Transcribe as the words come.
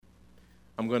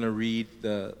I'm going to read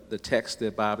the text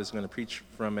that Bob is going to preach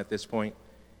from at this point.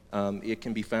 It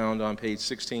can be found on page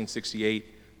 1668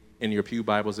 in your pew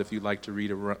Bibles if you'd like to read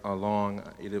along.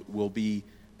 It will be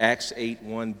Acts 8,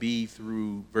 1b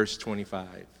through verse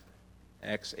 25.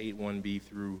 Acts 8, 1b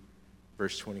through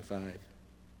verse 25.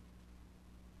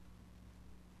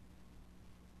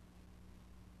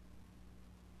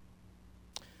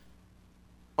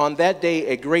 On that day,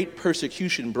 a great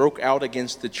persecution broke out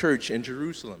against the church in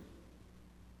Jerusalem.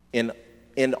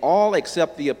 And all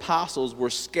except the apostles were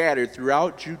scattered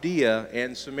throughout Judea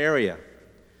and Samaria.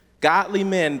 Godly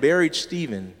men buried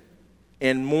Stephen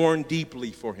and mourned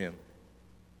deeply for him.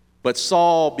 But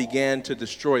Saul began to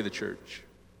destroy the church.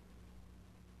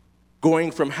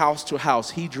 Going from house to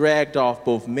house, he dragged off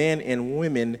both men and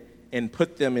women and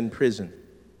put them in prison.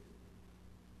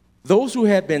 Those who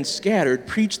had been scattered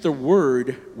preached the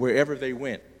word wherever they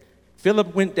went.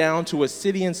 Philip went down to a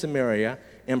city in Samaria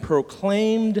and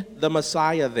proclaimed the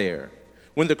Messiah there.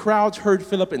 When the crowds heard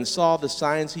Philip and saw the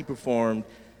signs he performed,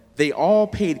 they all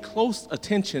paid close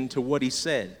attention to what he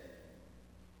said.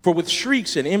 For with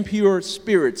shrieks and impure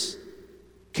spirits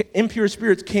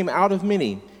came out of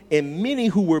many, and many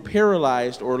who were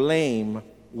paralyzed or lame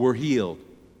were healed.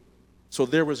 So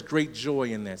there was great joy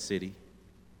in that city.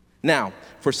 Now,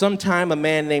 for some time, a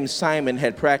man named Simon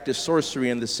had practiced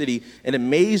sorcery in the city and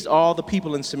amazed all the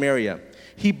people in Samaria.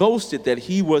 He boasted that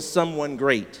he was someone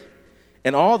great.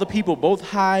 And all the people, both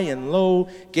high and low,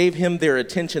 gave him their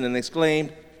attention and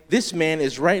exclaimed, "This man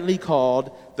is rightly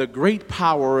called the great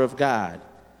power of God."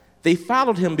 They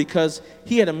followed him because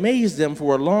he had amazed them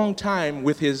for a long time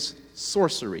with his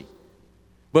sorcery.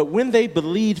 But when they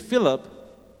believed Philip,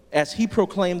 as he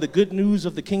proclaimed the good news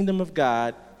of the kingdom of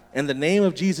God and the name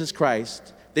of Jesus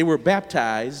Christ, they were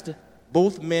baptized,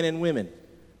 both men and women.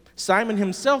 Simon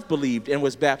himself believed and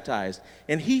was baptized,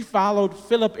 and he followed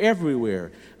Philip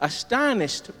everywhere,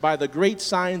 astonished by the great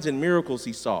signs and miracles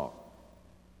he saw.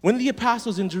 When the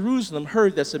apostles in Jerusalem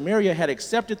heard that Samaria had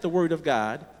accepted the word of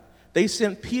God, they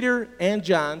sent Peter and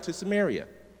John to Samaria.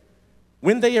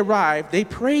 When they arrived, they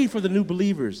prayed for the new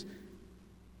believers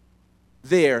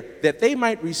there that they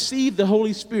might receive the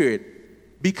Holy Spirit,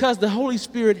 because the Holy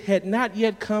Spirit had not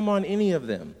yet come on any of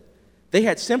them. They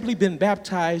had simply been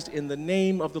baptized in the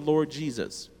name of the Lord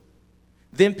Jesus.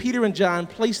 Then Peter and John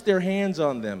placed their hands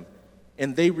on them,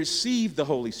 and they received the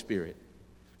Holy Spirit.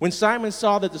 When Simon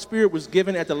saw that the Spirit was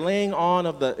given at the laying on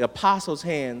of the apostles'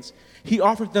 hands, he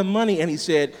offered them money, and he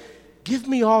said, "Give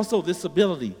me also this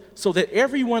ability, so that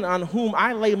everyone on whom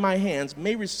I lay my hands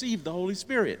may receive the Holy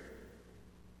Spirit."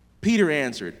 Peter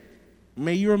answered,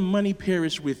 "May your money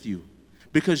perish with you,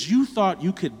 because you thought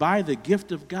you could buy the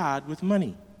gift of God with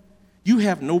money. You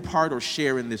have no part or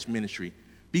share in this ministry,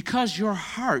 because your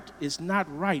heart is not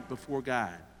right before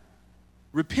God.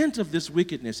 Repent of this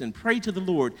wickedness and pray to the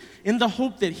Lord in the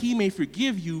hope that he may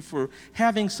forgive you for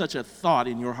having such a thought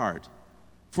in your heart.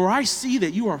 For I see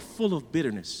that you are full of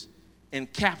bitterness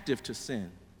and captive to sin."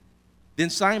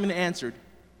 Then Simon answered,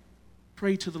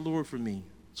 "Pray to the Lord for me,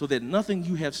 so that nothing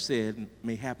you have said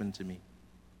may happen to me."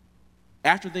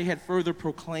 After they had further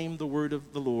proclaimed the word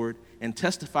of the Lord and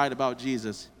testified about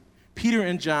Jesus, Peter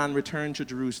and John returned to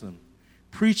Jerusalem,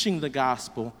 preaching the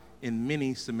gospel in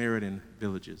many Samaritan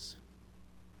villages.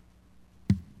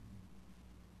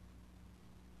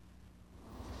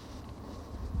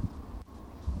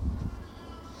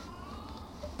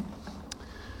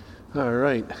 All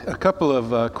right, a couple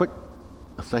of quick,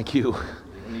 thank you.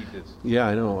 Yeah,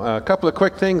 I know. A couple of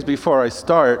quick things before I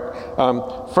start.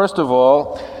 First of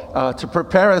all, to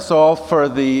prepare us all for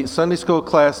the Sunday school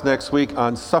class next week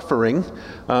on suffering,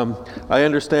 I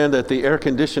understand that the air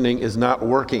conditioning is not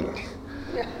working. I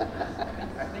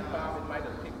think, Bob, it might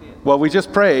have kicked in. Well, we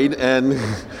just prayed, and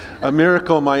a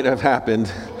miracle might have happened.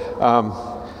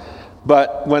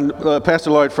 But when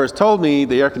Pastor Lloyd first told me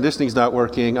the air conditioning's not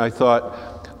working, I thought,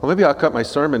 well, maybe I'll cut my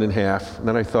sermon in half. And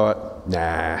then I thought,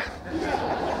 nah.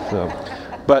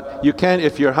 But you can,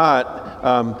 if you're hot,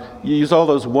 you use all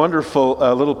those wonderful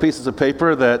little pieces of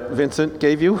paper that Vincent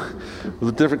gave you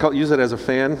with different color. Use it as a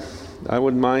fan. I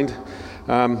wouldn't mind.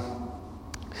 And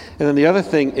then the other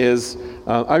thing is,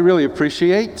 I really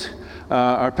appreciate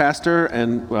our pastor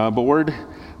and board.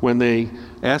 When they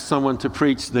ask someone to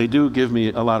preach, they do give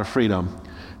me a lot of freedom.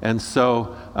 And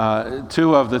so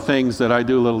two of the things that I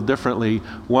do a little differently,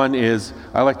 one is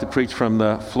I like to preach from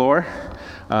the floor.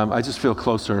 I just feel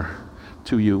closer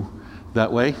to you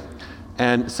that way.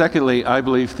 And secondly, I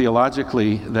believe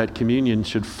theologically that communion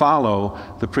should follow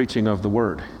the preaching of the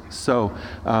word. So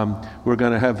we're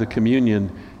going to have the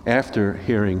communion after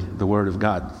hearing the word of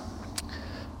God.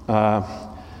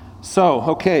 So,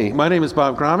 okay, my name is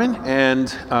Bob Grauman, and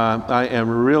I am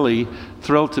really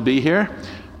thrilled to be here.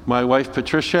 My wife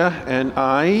Patricia and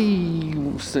I,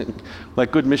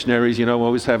 like good missionaries,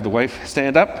 always have the wife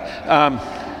stand up. All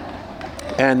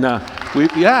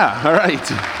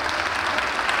right.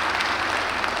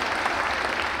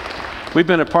 We've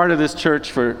been a part of this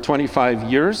church for 25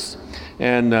 years,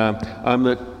 and I'm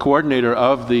the coordinator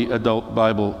of the adult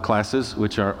Bible classes,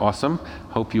 which are awesome.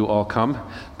 Hope you all come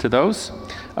to those.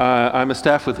 I'm a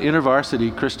staff with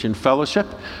InterVarsity Christian Fellowship,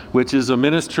 which is a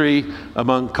ministry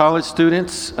among college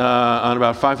students on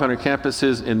about 500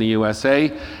 campuses in the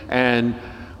USA, and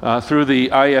through the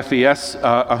IFES,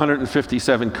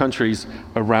 157 countries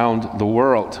around the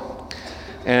world.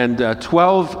 And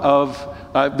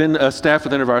I've been a staff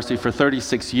with InterVarsity for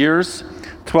 36 years.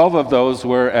 12 of those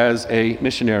were as a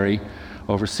missionary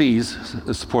overseas,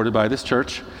 supported by this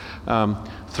church.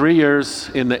 3 years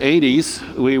in the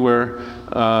 80s, we were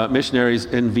missionaries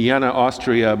in Vienna,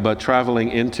 Austria, but traveling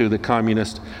into the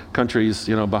communist countries,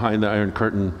 behind the Iron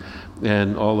Curtain,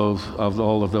 and all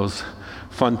of those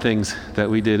fun things that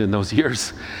we did in those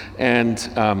years. And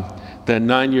then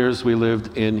 9 years we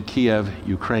lived in Kiev,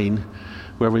 Ukraine,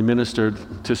 where we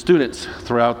ministered to students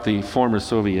throughout the former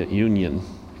Soviet Union.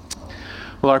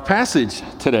 Well, our passage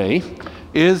today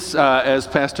is, as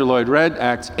Pastor Lloyd read,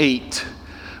 Acts 8.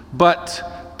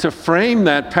 But to frame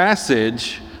that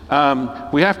passage,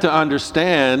 we have to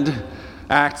understand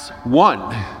Acts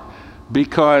 1,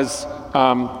 because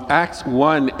Acts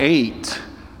 1:8,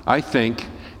 I think,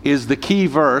 is the key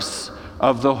verse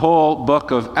of the whole book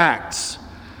of Acts,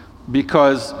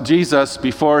 because Jesus,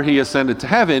 before he ascended to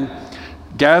heaven,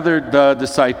 gathered the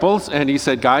disciples and he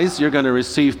said, guys, you're going to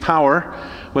receive power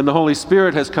when the Holy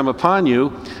Spirit has come upon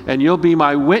you, and you'll be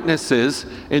my witnesses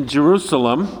in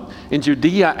Jerusalem, in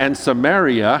Judea and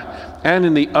Samaria, and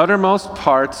in the uttermost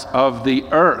parts of the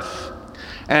earth.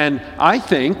 And I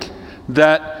think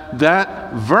that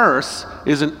that verse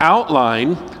is an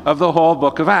outline of the whole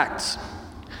book of Acts,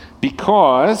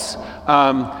 because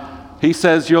he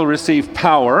says you'll receive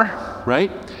power,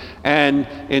 right? And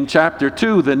in chapter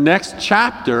 2, the next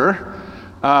chapter,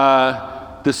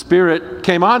 the Spirit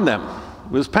came on them.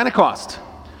 It was Pentecost.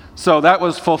 So that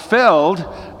was fulfilled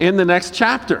in the next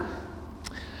chapter.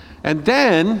 And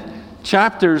then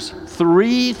chapters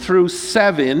 3 through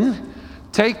 7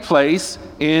 take place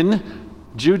in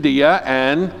Judea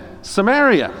and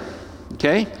Samaria.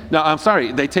 Okay? No, I'm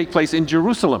sorry, they take place in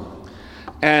Jerusalem.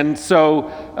 And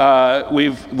so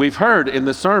we've heard in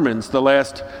the sermons the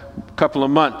last couple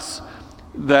of months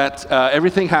that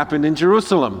everything happened in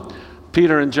Jerusalem.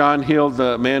 Peter and John healed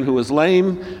the man who was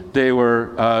lame. They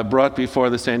were brought before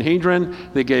the Sanhedrin.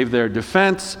 They gave their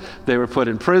defense. They were put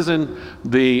in prison.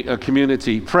 The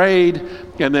community prayed,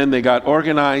 and then they got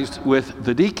organized with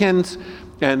the deacons.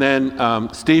 And then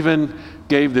Stephen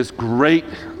gave this great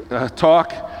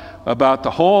talk about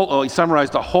he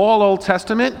summarized the whole Old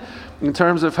Testament in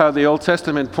terms of how the Old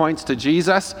Testament points to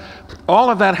Jesus. All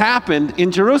of that happened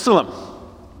in Jerusalem.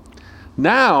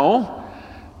 Now,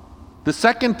 the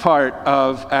second part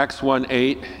of Acts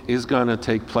 1:8 is going to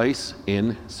take place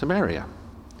in Samaria.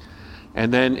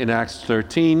 And then in Acts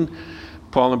 13,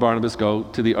 Paul and Barnabas go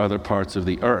to the other parts of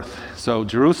the earth. So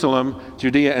Jerusalem,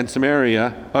 Judea, and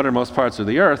Samaria, uttermost parts of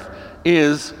the earth,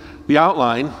 is the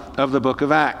outline of the book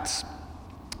of Acts.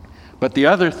 But the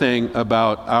other thing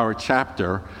about our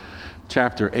chapter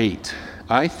 8,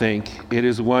 I think it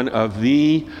is one of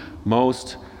the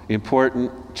most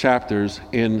important chapters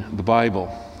in the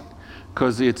Bible,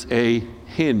 because it's a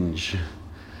hinge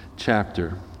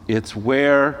chapter. It's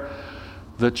where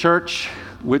the church,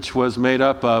 which was made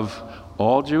up of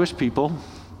all Jewish people,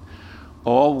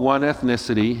 all one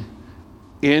ethnicity,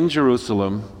 in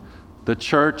Jerusalem, the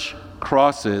church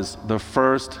crosses the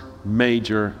first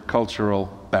major cultural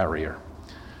barrier.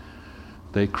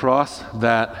 They cross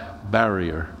that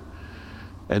barrier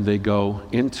and they go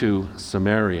into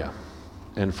Samaria,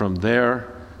 and from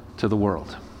there to the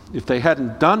world. If they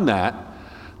hadn't done that,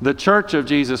 the Church of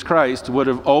Jesus Christ would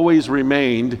have always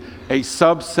remained a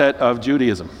subset of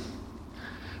Judaism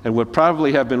and would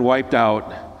probably have been wiped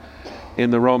out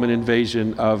in the Roman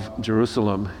invasion of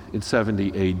Jerusalem in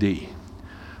 70 AD.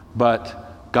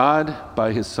 But God,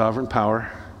 by his sovereign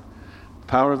power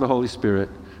of the Holy Spirit,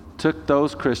 took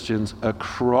those Christians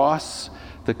across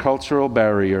the cultural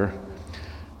barrier,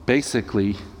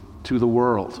 basically to the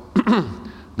world.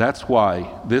 That's why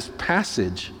this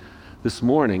passage this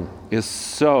morning is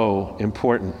so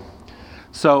important.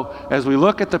 So as we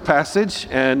look at the passage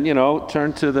and,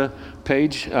 turn to the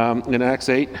page in Acts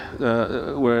 8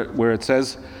 where it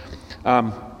says,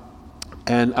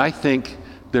 and I think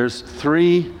there's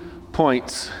 3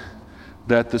 points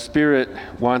that the Spirit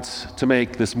wants to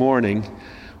make this morning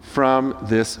from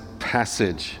this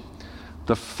passage.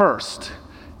 The first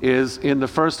is in the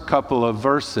first couple of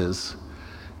verses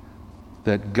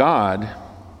that God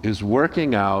is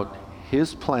working out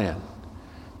his plan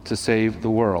to save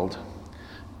the world.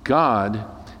 God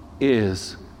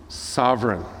is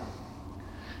sovereign,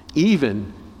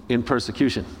 even in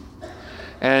persecution.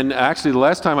 And actually, the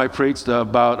last time I preached,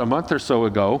 about a month or so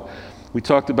ago, we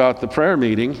talked about the prayer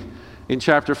meeting in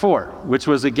chapter 4, which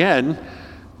was again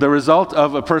the result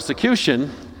of a persecution,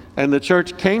 and the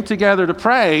church came together to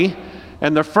pray,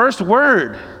 and the first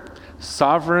word,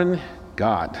 sovereign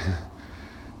God.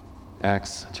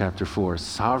 Acts chapter 4,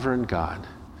 sovereign God.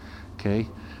 Okay?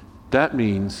 That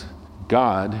means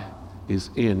God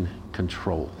is in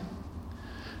control.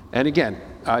 And again,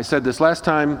 I said this last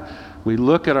time, we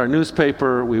look at our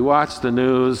newspaper, we watch the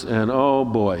news, and oh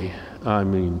boy, I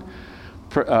mean,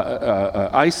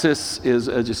 ISIS is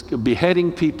just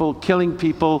beheading people, killing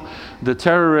people. The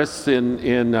terrorists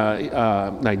in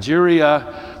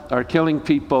Nigeria are killing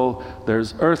people.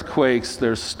 There's earthquakes,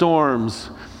 there's storms.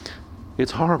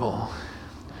 It's horrible.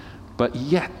 But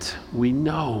yet, we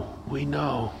know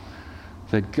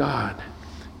that God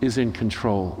is in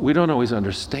control. We don't always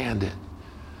understand it,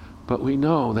 but we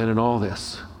know that in all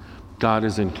this, God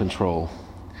is in control,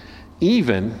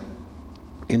 even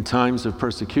in times of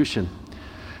persecution.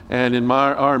 And in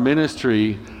our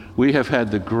ministry, we have had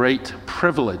the great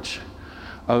privilege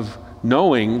of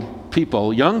knowing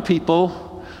people, young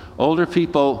people, older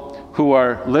people, who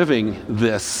are living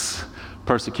this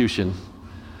persecution,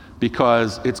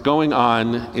 because it's going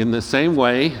on in the same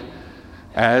way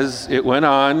as it went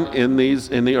on in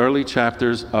the early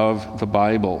chapters of the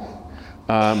Bible.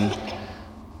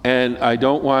 And I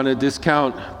don't want to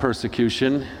discount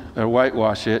persecution or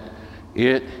whitewash it.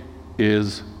 It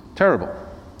is terrible.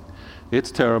 It's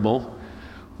terrible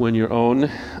when your own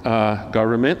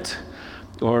government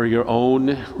or your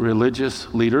own religious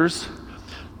leaders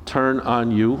turn on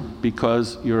you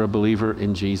because you're a believer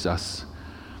in Jesus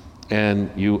and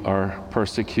you are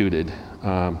persecuted.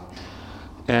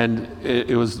 And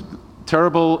it was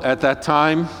terrible at that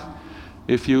time.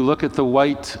 If you look at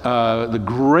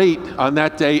on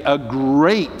that day, a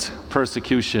great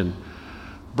persecution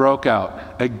broke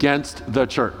out against the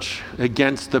church,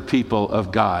 against the people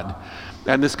of God.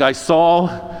 And this guy Saul,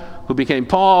 who became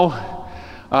Paul,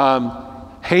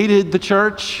 hated the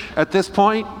church at this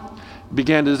point,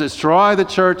 began to destroy the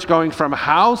church, going from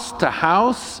house to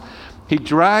house. He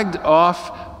dragged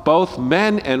off both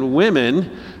men and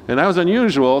women, and that was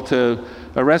unusual to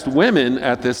arrest women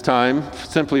at this time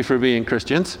simply for being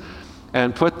Christians,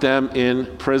 and put them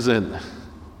in prison.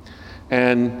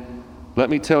 And let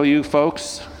me tell you,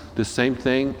 folks, the same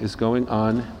thing is going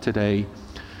on today.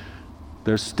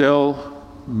 There's still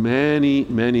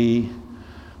many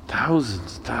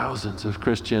thousands of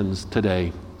Christians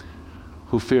today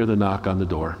who fear the knock on the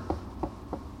door.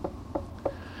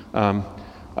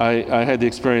 I had the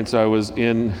experience, I was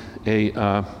in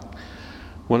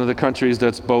one of the countries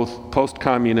that's both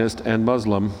post-communist and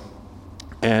Muslim,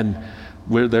 and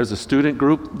where there's a student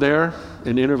group there,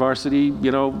 an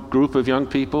InterVarsity, group of young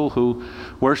people who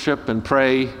worship and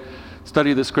pray,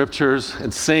 study the scriptures,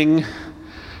 and sing,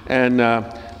 and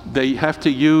they have to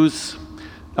use,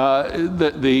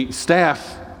 the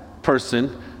staff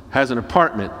person has an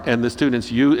apartment, and the students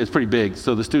it's pretty big,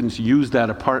 so the students use that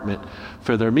apartment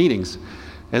for their meetings,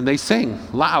 and they sing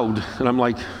loud, and I'm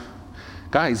like,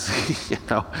 guys,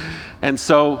 And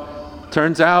so,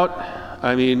 turns out,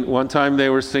 one time they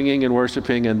were singing and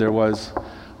worshiping, and there was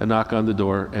a knock on the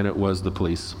door, and it was the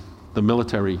police, the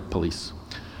military police.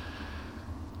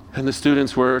 And the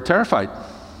students were terrified.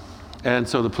 And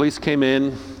so the police came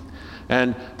in,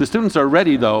 and the students are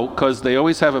ready, though, because they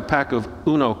always have a pack of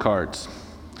Uno cards.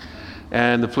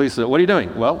 And the police said, "What are you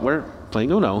doing?" "Well, we're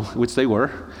playing Uno," which they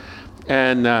were.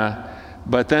 And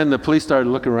but then the police started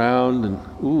to look around, and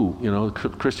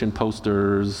Christian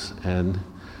posters, and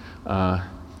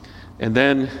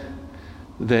then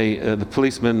the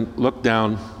policeman looked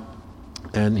down,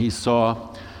 and he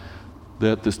saw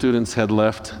that the students had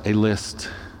left a list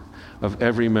of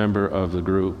every member of the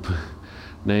group,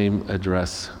 name,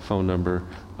 address, phone number,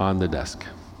 on the desk.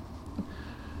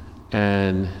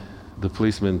 And the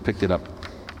policeman picked it up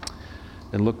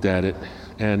and looked at it,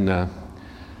 and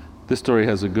this story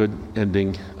has a good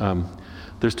ending.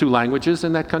 There's 2 languages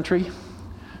in that country,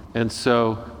 and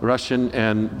so Russian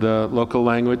and the local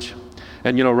language.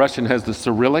 And Russian has the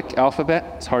Cyrillic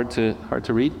alphabet. It's hard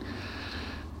to read.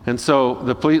 And so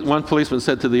one policeman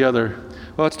said to the other,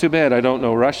 "Well, it's too bad I don't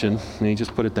know Russian." And he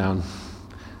just put it down,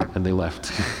 and they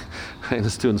left. And the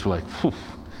students were like, "Phew."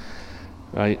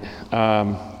 right?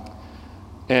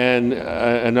 And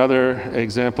another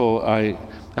example, I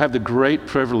have the great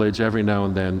privilege every now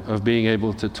and then of being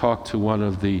able to talk to one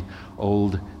of the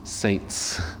old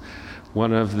saints,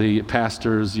 one of the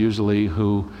pastors usually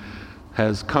who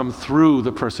has come through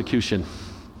the persecution,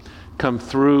 come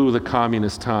through the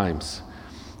communist times.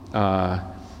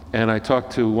 And I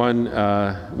talked to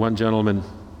one gentleman,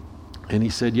 and he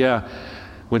said, yeah,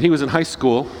 when he was in high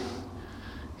school,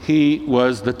 he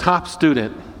was the top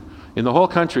student in the whole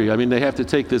country. I mean, they have to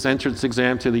take this entrance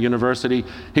exam to the university.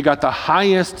 He got the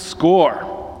highest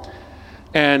score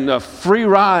and a free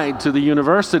ride to the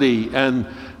university and,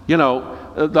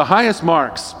 the highest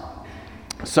marks.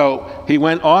 So he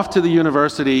went off to the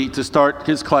university to start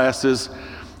his classes.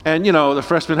 And, the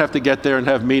freshmen have to get there and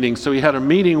have meetings. So he had a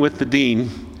meeting with the dean.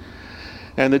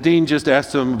 And the dean just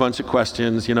asked him a bunch of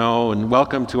questions, and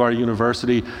welcome to our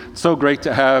university. It's so great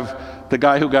to have the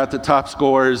guy who got the top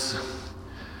scores.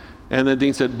 And the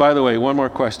dean said, by the way, one more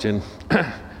question.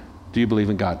 Do you believe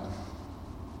in God?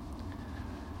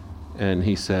 And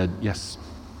he said, yes.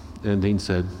 And the dean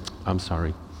said, I'm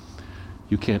sorry.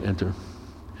 You can't enter.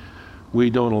 We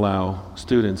don't allow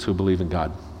students who believe in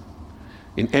God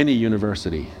in any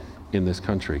university in this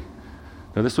country.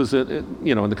 Now this was, in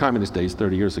the communist days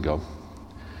 30 years ago.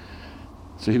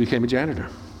 So he became a janitor.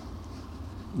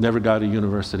 Never got a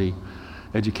university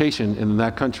education. And in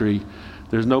that country,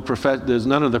 there's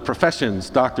none of the professions,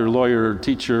 doctor, lawyer,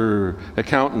 teacher,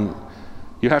 accountant.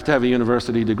 You have to have a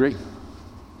university degree.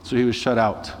 So he was shut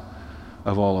out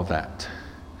of all of that.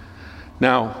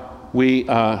 Now, we,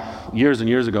 years and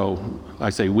years ago, I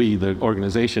say we, the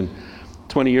organization,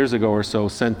 20 years ago or so,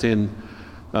 sent in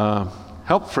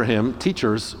help for him,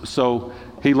 teachers, so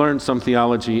he learned some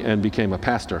theology and became a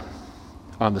pastor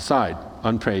on the side,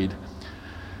 unpaid.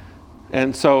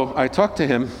 And so I talked to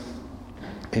him,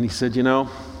 and he said, that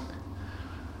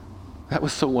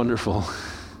was so wonderful.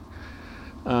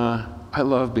 I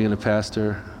love being a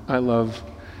pastor. I love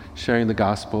sharing the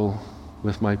gospel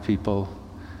with my people.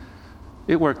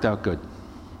 It worked out good.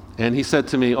 And he said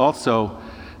to me also,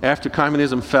 after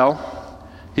communism fell,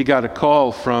 he got a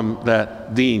call from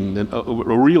that dean, a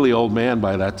really old man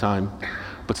by that time,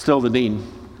 but still the dean.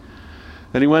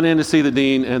 And he went in to see the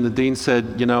dean, and the dean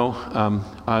said,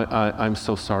 I'm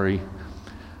so sorry.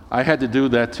 I had to do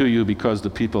that to you because the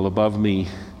people above me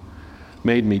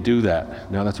made me do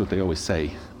that. Now, that's what they always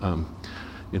say in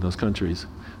those countries.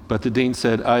 But the dean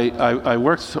said, I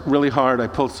worked really hard. I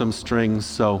pulled some strings,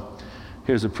 so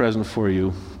here's a present for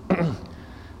you.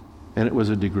 And it was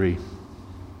a degree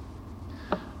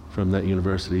from that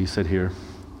university. He said, here,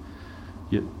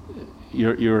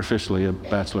 you're officially a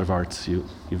Bachelor of Arts.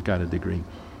 You've got a degree.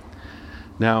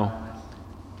 Now,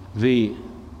 the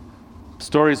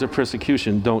stories of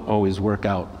persecution don't always work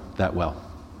out that well.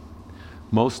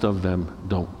 Most of them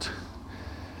don't.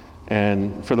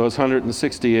 And for those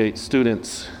 168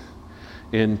 students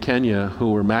in Kenya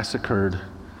who were massacred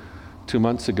 2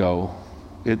 months ago,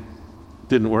 it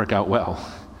didn't work out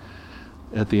well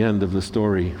at the end of the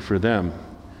story for them.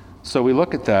 So we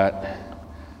look at that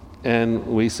and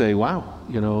we say, wow,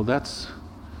 that's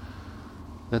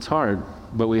hard.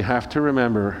 But we have to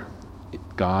remember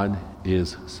God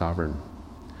is sovereign.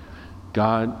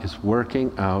 God is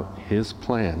working out his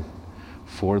plan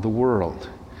for the world.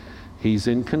 He's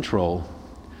in control,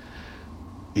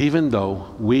 even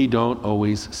though we don't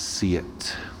always see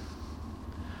it.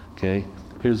 Okay?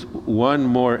 Here's one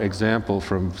more example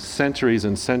from centuries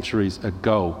and centuries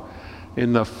ago.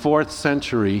 In the 4th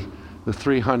century, the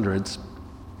 300s,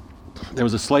 there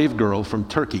was a slave girl from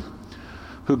Turkey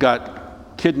who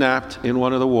got kidnapped in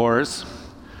one of the wars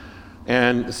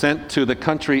and sent to the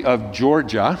country of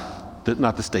Georgia,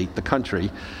 not the state, the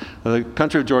country. The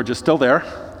country of Georgia is still there.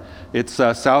 It's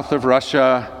south of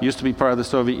Russia, used to be part of the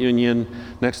Soviet Union,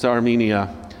 next to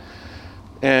Armenia.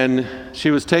 And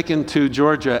she was taken to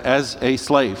Georgia as a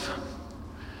slave.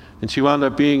 And she wound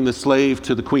up being the slave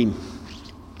to the queen.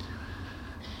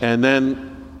 And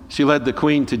then she led the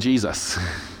queen to Jesus.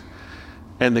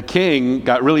 And the king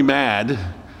got really mad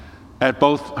at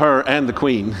both her and the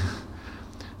queen.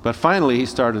 But finally, he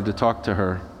started to talk to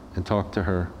her,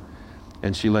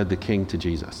 and she led the king to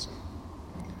Jesus.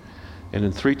 And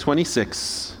in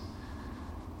 326,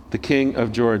 the king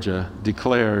of Georgia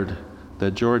declared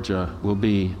that Georgia will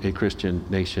be a Christian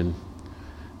nation,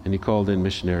 and he called in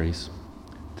missionaries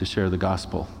to share the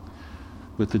gospel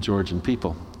with the Georgian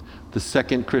people. The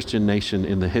second Christian nation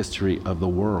in the history of the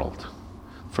world.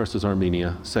 First is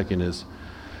Armenia, second is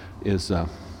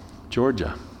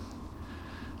Georgia.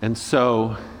 And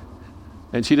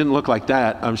she didn't look like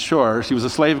that, I'm sure. She was a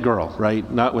slave girl, right?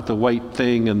 Not with the white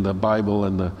thing and the Bible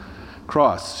and the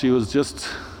cross. She was just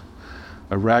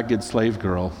a ragged slave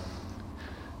girl,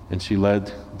 and she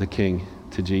led the king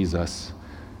to Jesus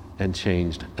and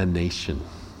changed a nation.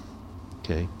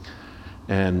 Okay?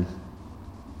 And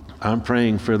I'm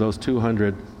praying for those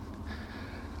 200,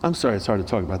 I'm sorry, it's hard to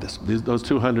talk about this. Those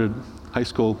 200 high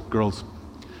school girls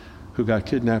who got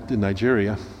kidnapped in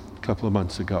Nigeria a couple of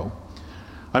months ago.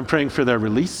 I'm praying for their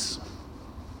release,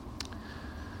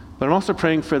 but I'm also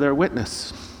praying for their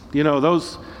witness. You know,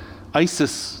 those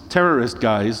ISIS terrorist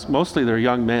guys, mostly they're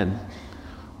young men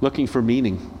looking for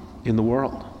meaning in the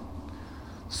world.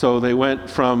 So they went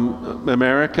from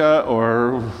America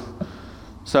or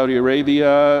Saudi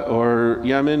Arabia or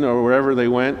Yemen or wherever they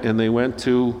went, and they went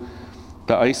to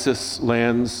the ISIS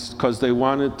lands because they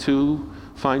wanted to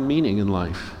find meaning in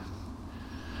life.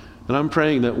 And I'm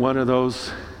praying that one of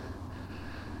those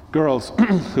girls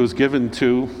who's given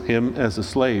to him as a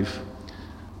slave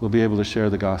will be able to share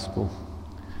the gospel.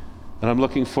 And I'm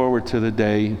looking forward to the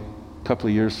day, a couple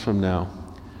of years from now,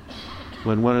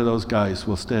 when one of those guys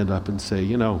will stand up and say,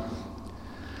 you know,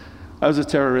 I was a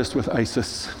terrorist with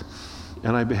ISIS,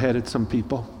 and I beheaded some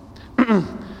people.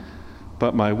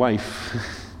 But my wife,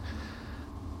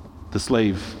 the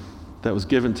slave that was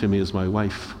given to me as my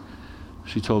wife,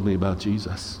 she told me about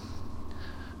Jesus.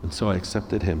 And so I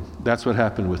accepted him. That's what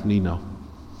happened with Nino.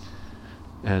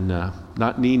 And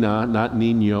not Nina, not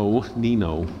Nino,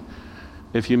 Nino.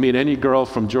 If you meet any girl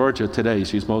from Georgia today,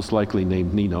 she's most likely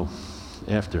named Nino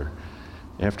after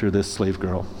this slave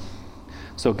girl.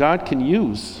 So God can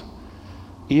use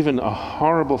even a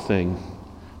horrible thing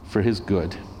for his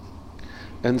good.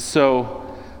 And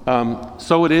so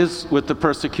it is with the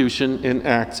persecution in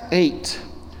Acts 8.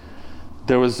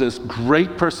 There was this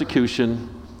great persecution.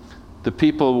 The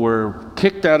people were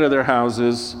kicked out of their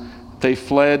houses. They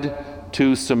fled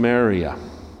to Samaria.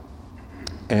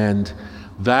 And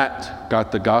that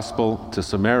got the gospel to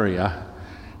Samaria,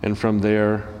 and from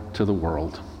there to the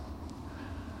world.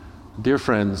 Dear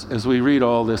friends, as we read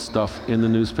all this stuff in the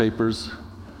newspapers,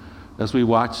 as we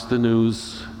watch the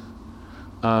news,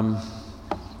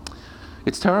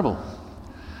 it's terrible.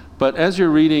 But as you're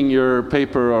reading your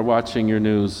paper or watching your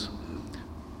news,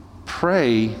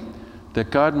 pray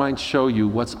that God might show you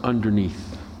what's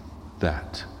underneath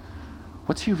that.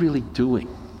 What's he really doing?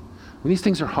 I mean, these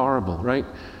things are horrible, right?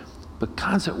 But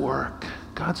God's at work.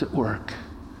 God's at work.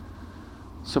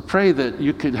 So pray that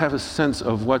you could have a sense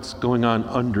of what's going on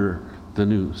under the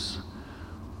news,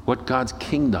 what God's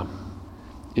kingdom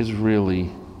is really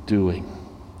doing.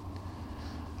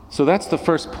 So that's the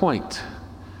first point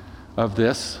of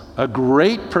this. A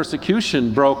great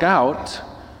persecution broke out,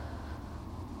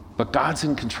 but God's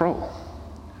in control.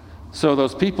 So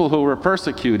those people who were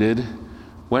persecuted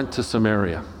went to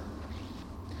Samaria.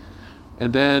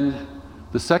 And then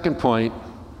the second point,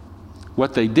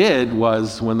 what they did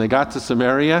was when they got to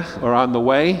Samaria or on the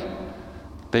way,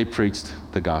 they preached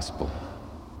the gospel.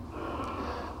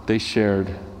 They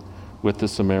shared with the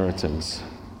Samaritans.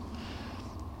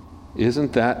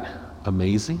 Isn't that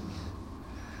amazing?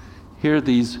 Here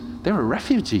they were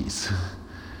refugees.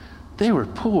 They were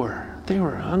poor. They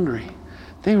were hungry.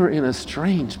 They were in a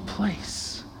strange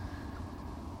place.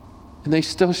 And they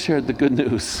still shared the good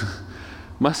news.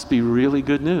 Must be really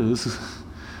good news.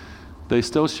 They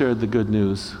still shared the good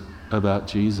news about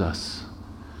Jesus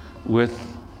with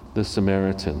the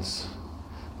Samaritans.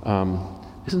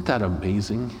 Isn't that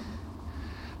amazing?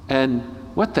 And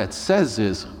what that says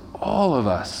is all of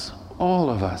us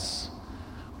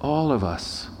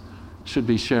should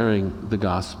be sharing the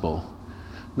gospel.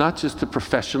 Not just the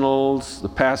professionals, the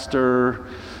pastor,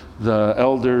 the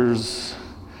elders,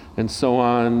 and so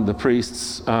on, the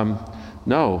priests.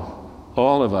 No,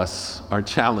 all of us are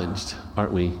challenged,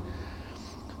 aren't we,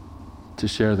 to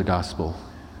share the gospel.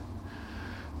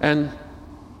 And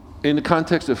in the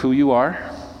context of who you are,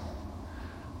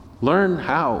 learn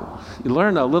how. You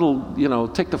learn a little,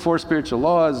 take the 4 spiritual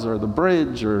laws or the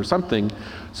bridge or something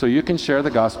so you can share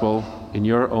the gospel in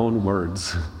your own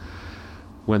words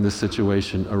when the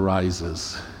situation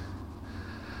arises.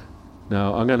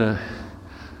 Now,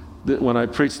 when I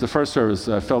preached the first service,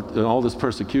 I felt all this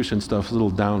persecution stuff a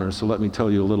little downer, so let me tell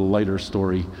you a little lighter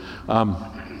story.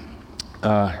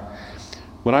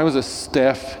 When I was a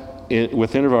staff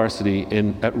with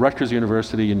InterVarsity at Rutgers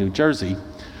University in New Jersey,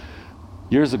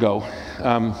 years ago,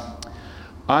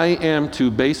 I am to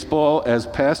baseball as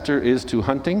pastor is to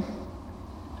hunting.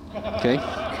 Okay?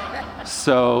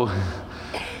 So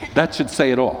that should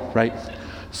say it all, right?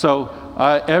 So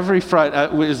every Friday,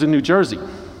 it was in New Jersey,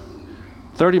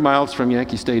 30 miles from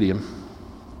Yankee Stadium,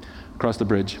 across the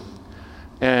bridge,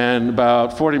 and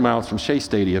about 40 miles from Shea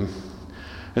Stadium.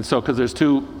 And so, because there's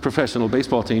 2 professional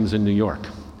baseball teams in New York.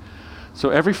 So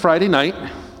every Friday night,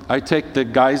 I take the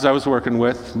guys I was working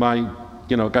with, my,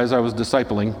 guys I was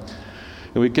discipling,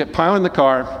 and we'd pile in the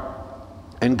car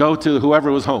and go to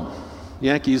whoever was home,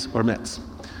 Yankees or Mets,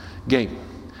 game.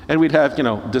 And we'd have,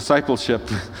 discipleship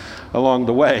along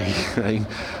the way. Right?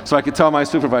 So I could tell my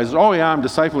supervisors, oh yeah, I'm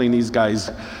discipling these guys,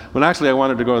 when actually I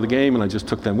wanted to go to the game and I just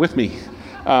took them with me.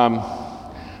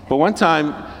 But one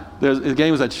time, the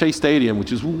game was at Shea Stadium,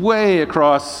 which is way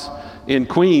across in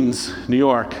Queens, New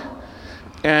York.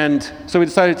 And so we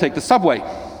decided to take the subway.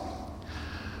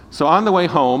 So on the way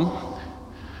home,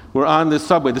 we're on this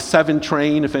subway, the 7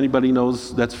 train, if anybody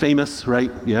knows, that's famous,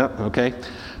 right? Yeah, okay.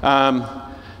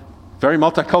 Very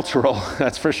multicultural,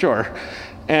 that's for sure.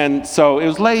 And so it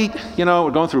was late,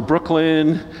 we're going through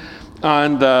Brooklyn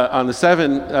on the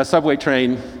 7 subway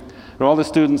train, and all the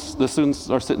students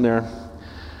are sitting there.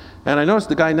 And I noticed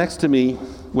the guy next to me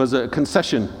was a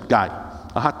concession guy,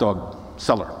 a hot dog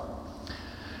seller.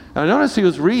 And I noticed he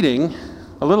was reading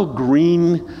a little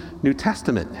green New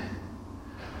Testament,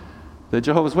 the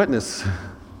Jehovah's Witness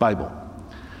Bible.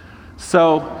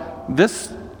 So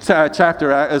this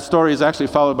story is actually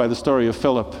followed by the story of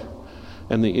Philip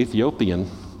and the Ethiopian.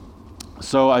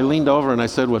 So I leaned over and I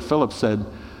said what Philip said.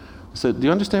 I said, do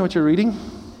you understand what you're reading?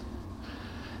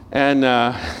 And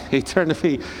he turned to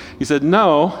me, he said,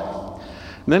 no.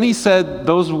 And then he said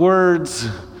those words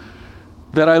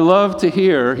that I love to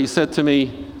hear. He said to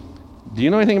me, do you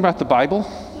know anything about the Bible?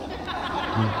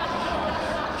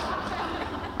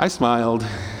 I smiled.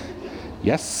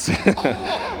 Yes.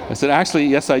 I said, actually,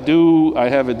 yes, I do. I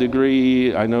have a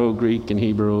degree. I know Greek and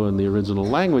Hebrew and the original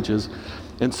languages.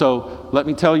 And so let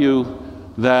me tell you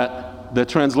that the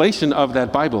translation of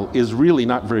that Bible is really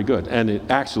not very good, and it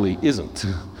actually isn't.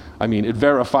 I mean, it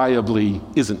verifiably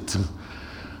isn't.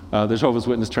 The Jehovah's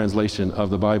Witness translation of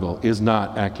the Bible is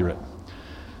not accurate.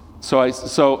 So I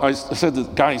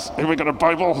said, guys, anybody got a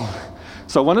Bible?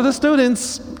 So one of the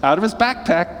students, out of his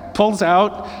backpack, pulls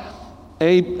out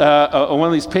one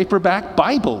of these paperback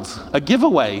Bibles, a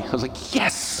giveaway. I was like,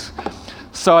 yes.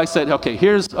 So I said, okay,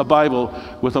 here's a Bible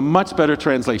with a much better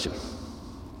translation.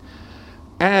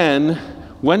 And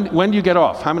when do you get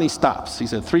off? How many stops? He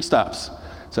said, 3 stops.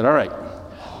 I said, all right.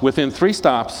 Within 3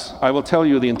 stops, I will tell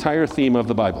you the entire theme of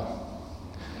the Bible.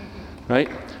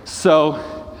 Right? So,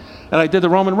 and I did the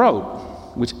Roman Road,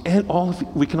 which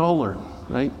we can all learn,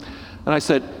 right? And I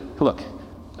said, look,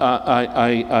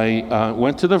 I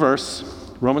went to the verse,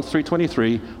 Romans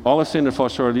 3:23, all have sinned and fall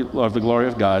short of the glory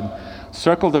of God,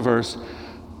 circled the verse,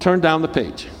 turned down the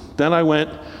page. Then I went,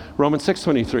 Romans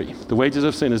 6:23, the wages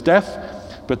of sin is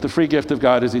death, but the free gift of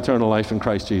God is eternal life in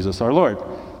Christ Jesus our Lord.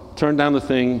 Turned down the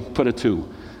thing, put a 2.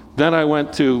 Then I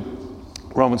went to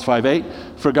Romans 5:8,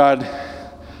 for God,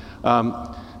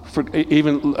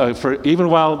 even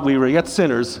while we were yet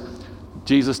sinners,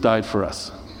 Jesus died for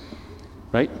us,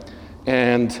 right?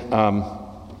 And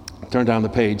turned down the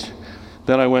page.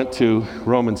 Then I went to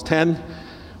Romans 10,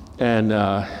 and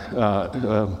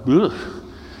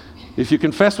if you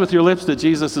confess with your lips that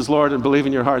Jesus is Lord and believe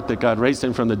in your heart that God raised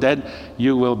him from the dead,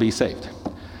 you will be saved.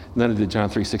 And then I did John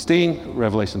 3:16,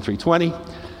 Revelation 3:20,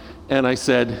 and I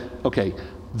said, okay,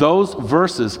 those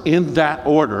verses in that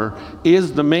order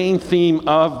is the main theme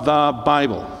of the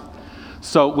Bible.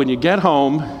 So when you get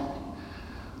home,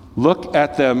 look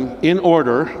at them in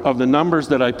order of the numbers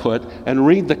that I put and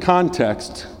read the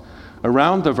context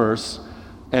around the verse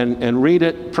and read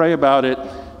it, pray about it,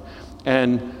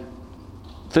 and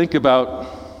think about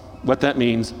what that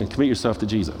means and commit yourself to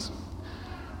Jesus.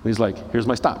 And he's like, here's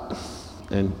my stop.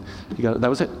 And that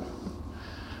was it.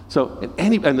 So,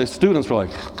 and the students were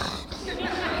like,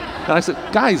 and I said,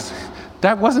 guys,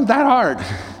 that wasn't that hard.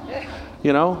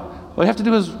 All you have to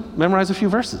do is memorize a few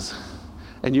verses.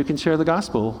 And you can share the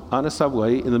gospel on a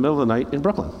subway in the middle of the night in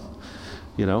Brooklyn.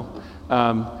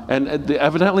 And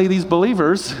evidently these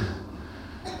believers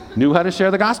knew how to share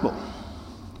the gospel.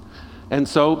 And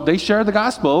so they shared the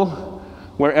gospel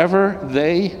wherever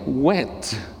they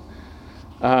went.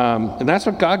 And that's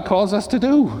what God calls us to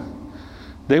do.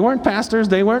 They weren't pastors,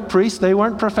 they weren't priests, they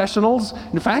weren't professionals.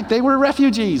 In fact, they were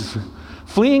refugees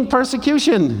fleeing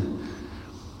persecution.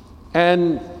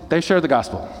 And they shared the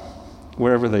gospel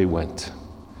wherever they went.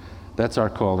 That's our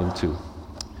calling too.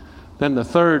 Then the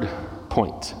third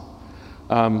point,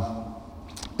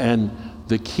 and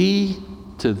the key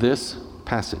to this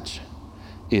passage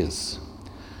is,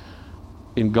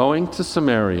 in going to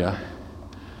Samaria,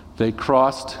 they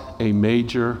crossed a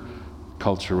major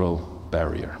cultural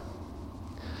barrier.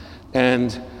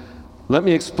 And let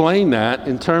me explain that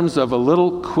in terms of a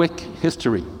little quick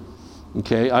history.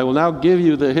 Okay, I will now give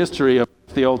you the history of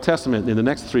the Old Testament in the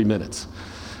next 3 minutes.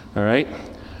 All right?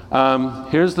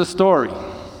 Here's the story.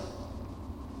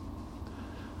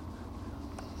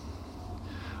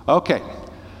 Okay.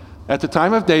 At the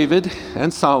time of David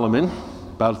and Solomon,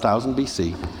 about 1000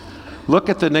 BC, look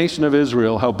at the nation of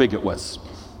Israel, how big it was.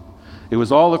 It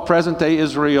was all of present-day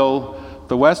Israel,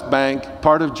 the West Bank,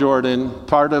 part of Jordan,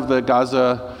 part of the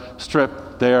Gaza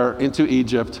Strip there into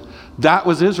Egypt. That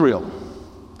was Israel.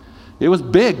 It was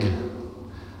big.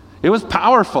 It was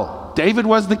powerful. David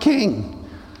was the king.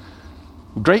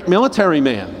 Great military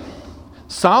man.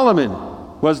 Solomon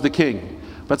was the king.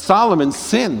 But Solomon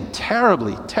sinned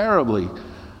terribly, terribly,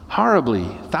 horribly,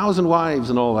 1,000 wives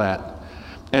and all that.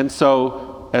 And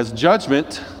so, as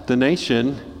judgment, the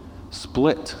nation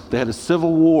split. They had a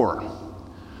civil war.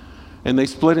 And they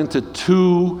split into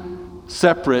 2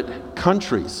 separate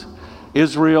countries.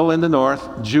 Israel in the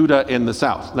north, Judah in the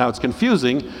south. Now it's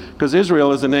confusing because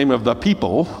Israel is the name of the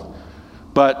people,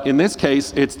 but in this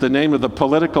case it's the name of the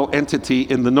political entity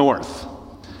in the north.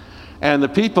 And the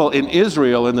people in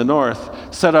Israel in the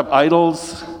north set up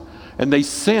idols and they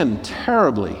sinned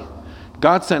terribly.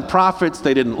 God sent prophets,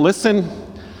 they didn't listen.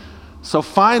 So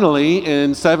finally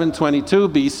in 722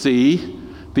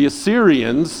 BC, the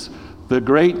Assyrians, the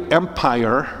great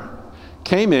empire,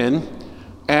 came in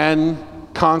and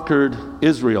conquered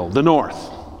Israel, the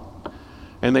north.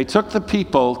 And they took the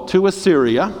people to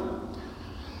Assyria,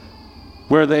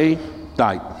 where they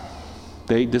died.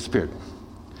 They disappeared.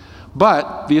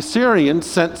 But the Assyrians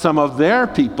sent some of their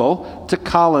people to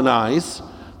colonize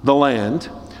the land,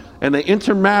 and they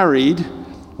intermarried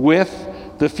with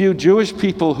the few Jewish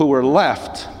people who were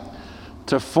left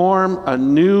to form a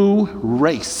new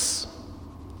race,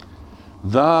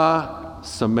 the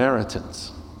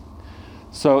Samaritans.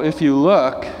 So if you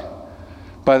look,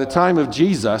 by the time of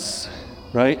Jesus,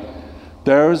 right,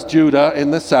 there's Judah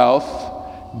in the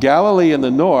south, Galilee in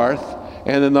the north,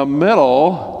 and in the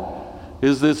middle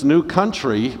is this new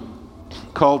country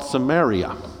called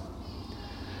Samaria.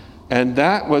 And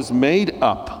that was made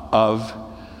up of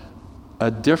a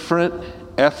different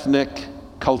ethnic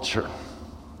culture,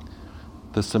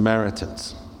 the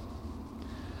Samaritans.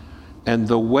 And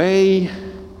the way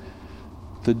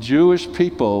the Jewish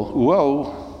people,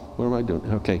 what am I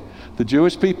doing? Okay. The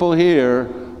Jewish people here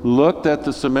looked at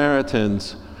the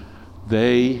Samaritans,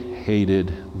 they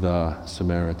hated the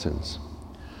Samaritans.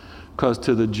 Because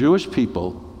to the Jewish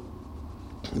people,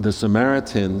 the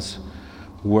Samaritans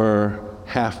were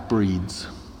half-breeds,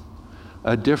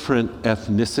 a different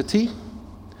ethnicity,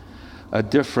 a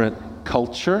different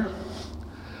culture,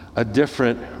 a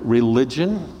different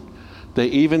religion. They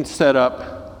even set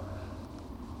up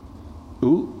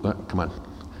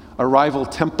a rival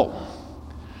temple.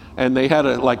 And they had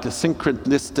a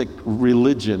synchronistic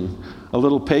religion, a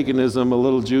little paganism, a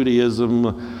little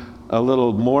Judaism, a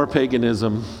little more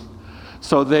paganism.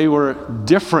 So they were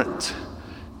different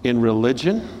in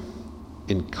religion,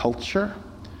 in culture,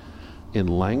 in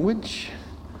language,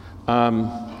 and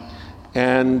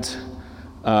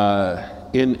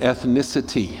in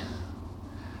ethnicity.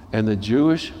 And the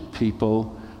Jewish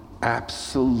people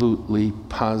absolutely,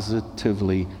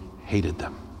 positively hated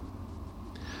them.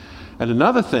 And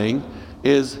another thing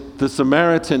is the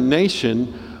Samaritan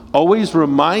nation always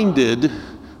reminded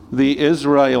the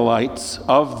Israelites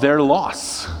of their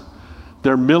loss,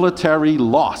 their military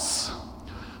loss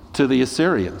to the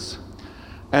Assyrians.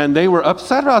 And they were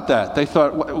upset about that. They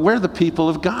thought, we're the people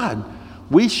of God.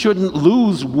 We shouldn't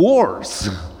lose wars.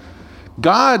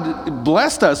 God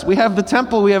blessed us. We have the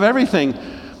temple, we have everything.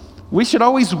 We should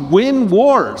always win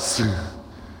wars.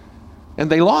 And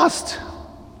they lost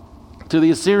to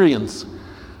the Assyrians.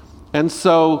 And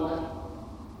so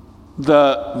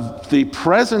the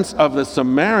presence of the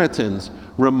Samaritans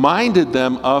reminded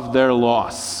them of their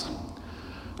loss.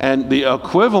 And the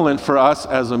equivalent for us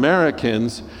as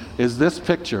Americans is this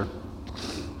picture,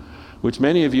 which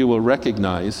many of you will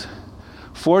recognize.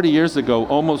 40 years ago,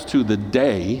 almost to the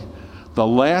day, the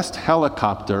last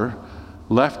helicopter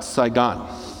left Saigon,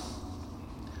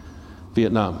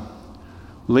 Vietnam,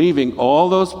 leaving all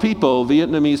those people,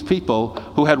 Vietnamese people,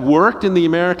 who had worked in the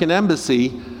American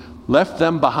embassy, left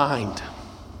them behind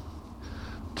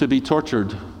to be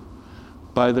tortured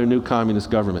by their new communist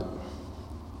government.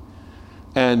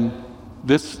 And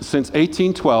this, since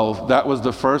 1812, that was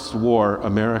the first war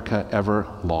America ever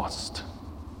lost.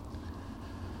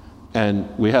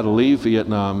 And we had to leave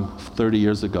Vietnam 30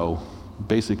 years ago,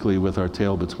 basically with our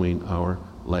tail between our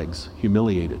legs,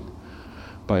 humiliated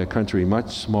by a country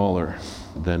much smaller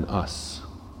than us.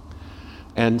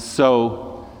 And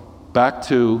so, back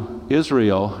to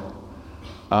Israel,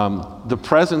 the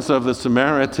presence of the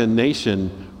Samaritan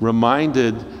nation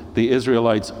reminded the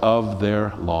Israelites of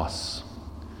their loss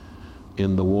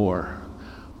in the war.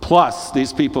 Plus,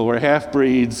 these people were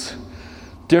half-breeds,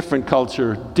 different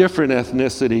culture, different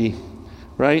ethnicity,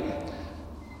 right?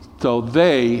 So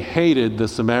they hated the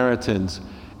Samaritans.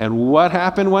 And what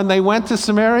happened when they went to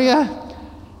Samaria?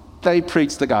 They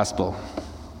preached the gospel.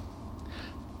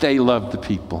 They loved the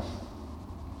people.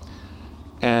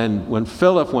 And when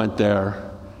Philip went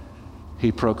there,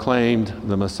 he proclaimed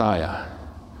the Messiah.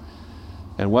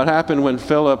 And what happened when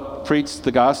Philip preached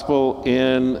the gospel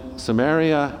in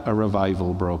Samaria? A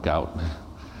revival broke out.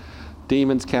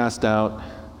 Demons cast out,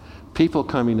 people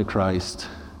coming to Christ,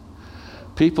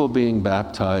 people being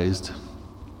baptized.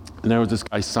 And there was this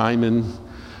guy, Simon,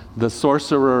 the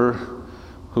sorcerer,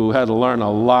 who had to learn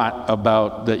a lot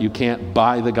about that you can't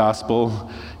buy the gospel.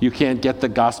 You can't get the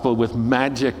gospel with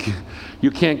magic.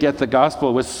 You can't get the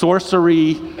gospel with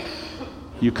sorcery.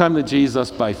 You come to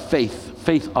Jesus by faith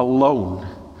alone,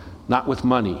 not with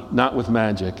money, not with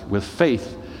magic, with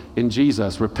faith in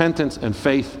Jesus, repentance and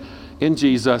faith in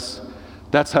Jesus.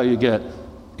 That's how you get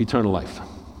eternal life.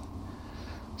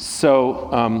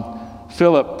 So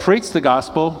Philip preached the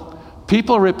gospel.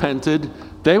 People repented.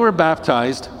 They were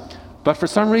baptized. But for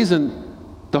some reason,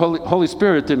 the Holy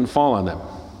Spirit didn't fall on them.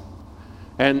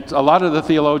 And a lot of the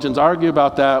theologians argue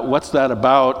about that. What's that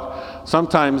about?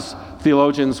 Sometimes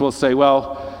theologians will say,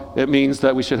 well, it means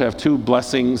that we should have two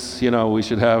blessings. We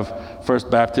should have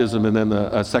first baptism and then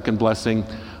a second blessing.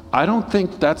 I don't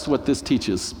think that's what this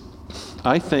teaches.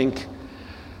 I think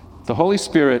the Holy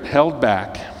Spirit held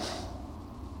back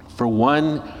for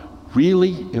one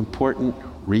really important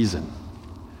reason.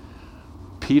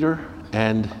 Peter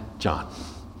and John.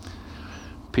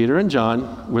 Peter and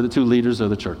John were the two leaders of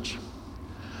the church.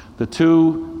 The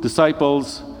two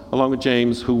disciples, along with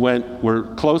James, who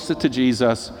were closer to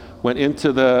Jesus, went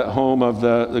into the home of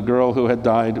the girl who had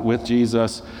died with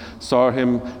Jesus, saw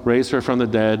him raise her from the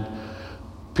dead.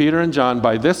 Peter and John,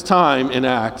 by this time in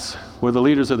Acts, were the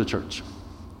leaders of the church.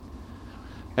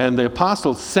 And the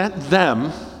apostles sent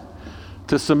them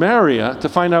to Samaria to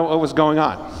find out what was going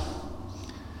on.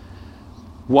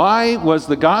 Why was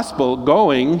the gospel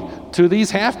going to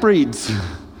these half-breeds,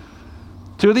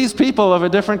 to these people of a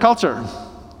different culture?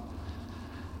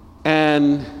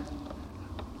 And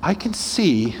I can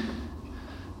see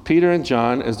Peter and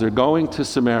John, as they're going to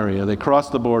Samaria, they cross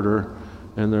the border,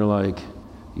 and they're like,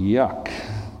 yuck,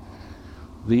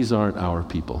 these aren't our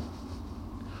people.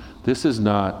 This is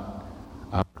not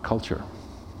our culture.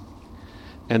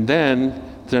 And then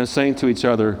they're saying to each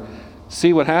other,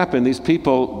 see what happened, these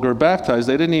people were baptized,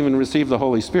 they didn't even receive the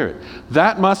Holy Spirit.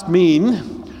 That must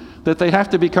mean that they have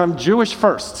to become Jewish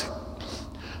first.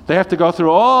 They have to go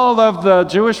through all of the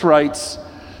Jewish rites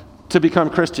to become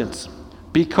Christians,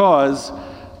 because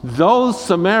those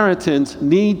Samaritans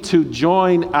need to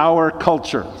join our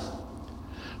culture.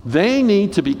 They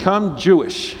need to become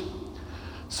Jewish.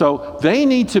 So they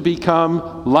need to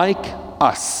become like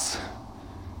us.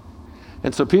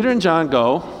 And so Peter and John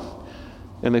go,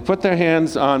 and they put their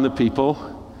hands on the people.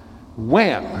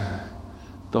 Wham!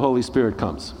 The Holy Spirit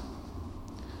comes.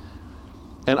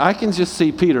 And I can just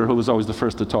see Peter, who was always the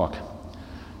first to talk,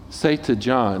 say to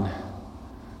John,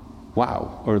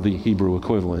 wow, or the Hebrew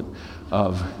equivalent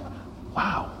of,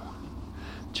 wow.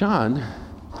 John,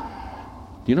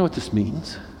 do you know what this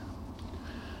means?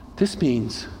 This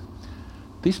means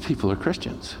these people are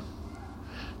Christians.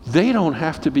 They don't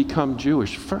have to become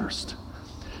Jewish first.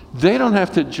 They don't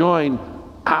have to join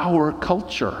our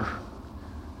culture.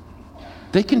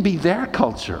 They can be their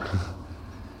culture.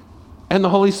 And the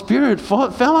Holy Spirit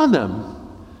fell on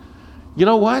them. You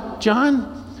know what,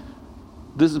 John?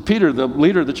 This is Peter, the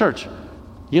leader of the church.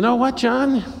 You know what,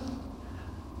 John?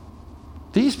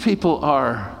 These people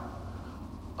are,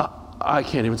 I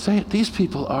can't even say it, these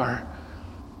people are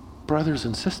brothers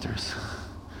and sisters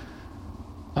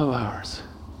of ours.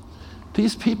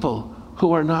 These people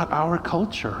who are not our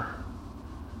culture,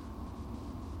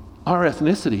 our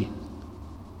ethnicity,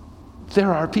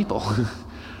 they're our people.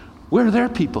 We're their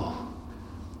people.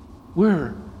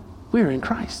 We're in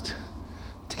Christ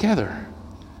together.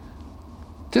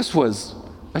 This was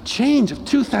a change of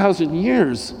 2,000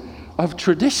 years of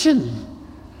tradition.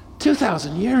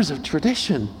 2,000 years of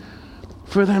tradition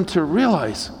for them to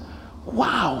realize,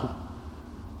 wow,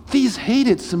 these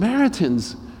hated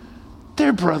Samaritans,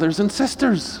 they're brothers and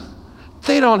sisters.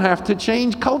 They don't have to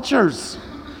change cultures.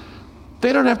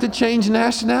 They don't have to change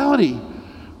nationality.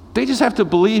 They just have to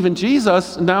believe in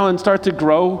Jesus now and start to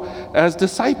grow as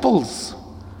disciples.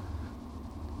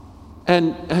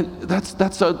 And that's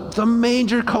the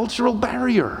major cultural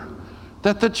barrier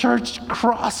that the church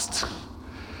crossed,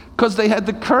 because they had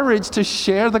the courage to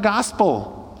share the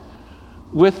gospel.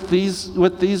 with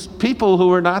these people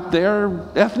who are not their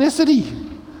ethnicity.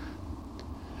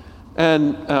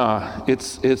 And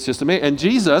it's just amazing. And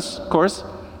Jesus, of course,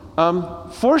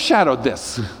 foreshadowed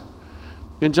this.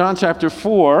 In John chapter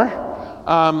 4,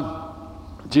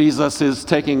 Jesus is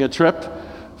taking a trip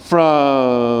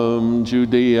from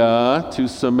Judea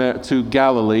to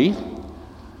Galilee,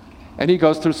 and he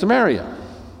goes through Samaria.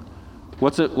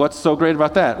 What's so great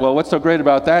about that? Well, what's so great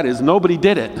about that is nobody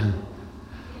did it.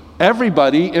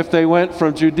 Everybody, if they went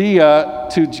from Judea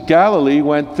to Galilee,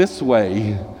 went this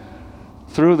way,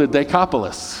 through the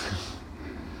Decapolis.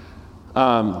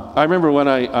 I remember when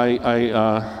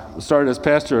I started as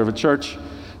pastor of a church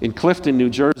in Clifton, New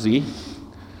Jersey,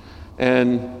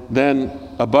 and then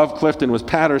above Clifton was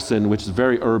Patterson, which is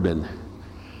very urban,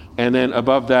 and then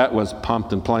above that was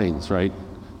Pompton Plains, right?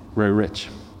 Very rich.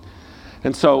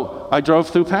 And so I drove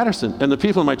through Patterson, and the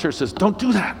people in my church says, "Don't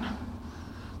do that.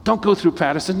 Don't go through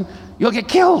Patterson. You'll get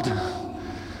killed.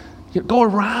 Go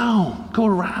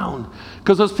around.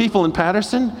 Because those people in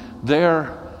Patterson,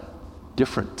 they're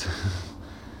different.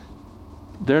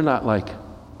 They're not like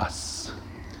us.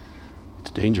 It's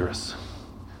dangerous,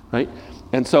 right?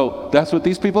 And so that's what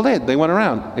these people did. They went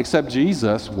around, except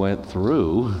Jesus went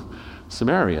through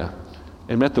Samaria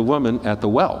and met the woman at the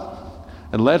well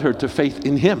and led her to faith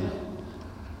in him.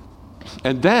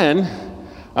 And then,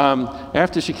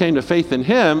 after she came to faith in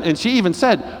him, and she even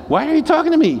said, "Why are you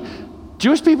talking to me?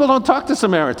 Jewish people don't talk to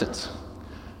Samaritans."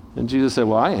 And Jesus said,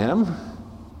 "Well, I am.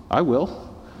 I will."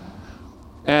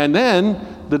 And then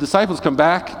the disciples come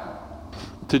back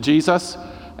to Jesus,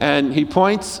 and he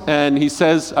points and he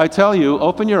says, "I tell you,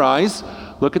 open your eyes,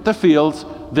 look at the fields,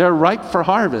 they're ripe for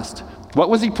harvest." What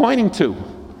was he pointing to?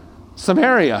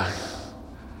 Samaria.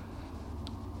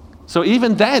 So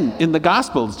even then, in the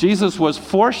Gospels, Jesus was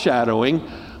foreshadowing,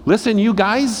 listen, you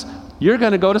guys, you're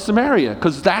going to go to Samaria,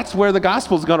 because that's where the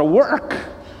gospel is going to work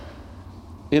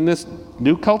in this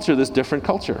new culture, this different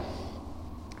culture.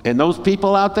 And those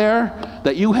people out there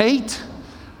that you hate,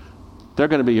 they're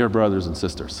going to be your brothers and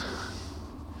sisters.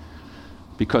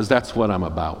 Because that's what I'm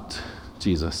about,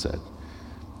 Jesus said.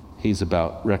 He's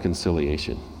about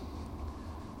reconciliation.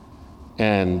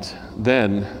 And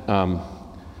then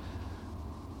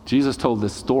Jesus told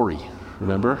this story,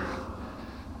 remember,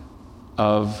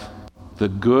 of the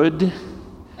Good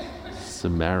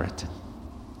Samaritan.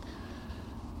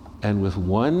 And with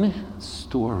one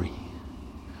story,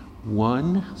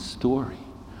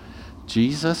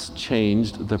 Jesus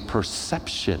changed the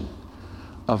perception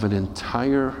of an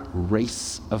entire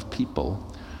race of people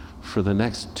for the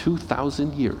next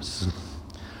 2,000 years.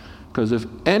 Because if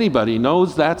anybody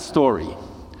knows that story,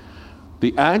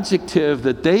 the adjective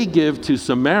that they give to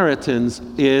Samaritans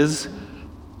is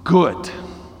good.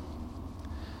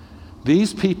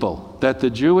 These people that the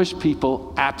Jewish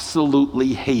people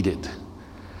absolutely hated,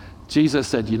 Jesus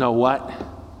said, "You know what?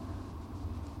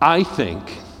 I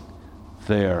think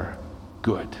they're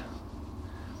good.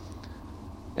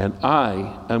 And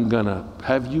I am going to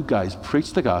have you guys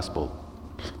preach the gospel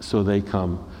so they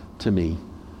come to me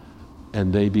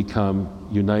and they become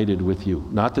united with you."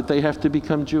 Not that they have to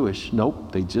become Jewish.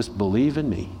 Nope, they just believe in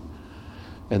me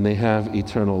and they have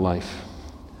eternal life.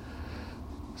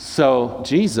 So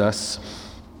Jesus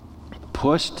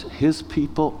pushed his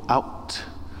people out,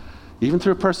 even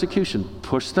through persecution,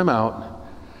 pushed them out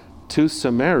to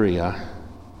Samaria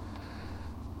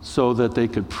so that they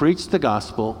could preach the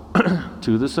gospel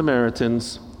to the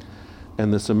Samaritans,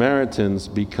 and the Samaritans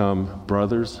become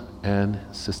brothers and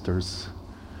sisters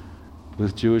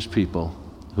with Jewish people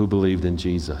who believed in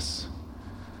Jesus.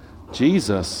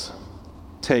 Jesus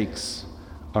takes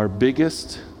our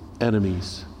biggest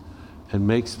enemies and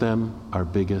makes them our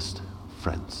biggest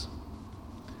friends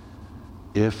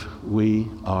if we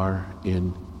are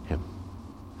in him.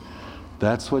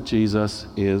 That's what Jesus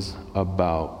is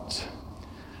about.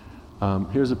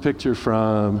 Here's a picture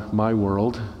from my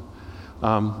world.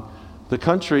 The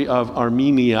country of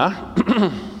Armenia,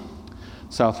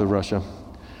 south of Russia,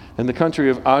 and the country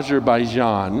of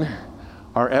Azerbaijan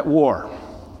are at war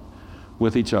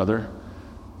with each other.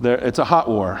 It's a hot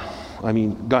war. I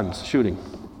mean, guns, shooting.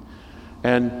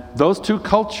 And those two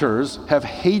cultures have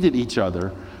hated each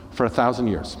other for 1,000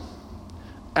 years.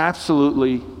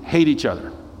 Absolutely hate each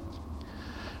other.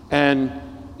 And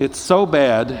it's so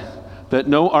bad that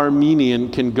no Armenian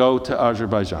can go to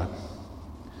Azerbaijan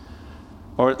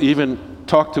or even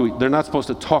they're not supposed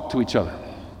to talk to each other.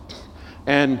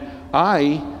 And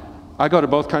I go to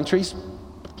both countries,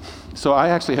 so I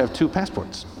actually have 2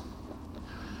 passports.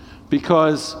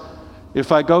 Because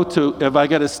if I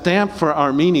get a stamp for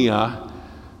Armenia,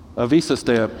 a visa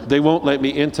stamp, they won't let me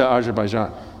into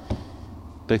Azerbaijan.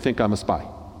 They think I'm a spy.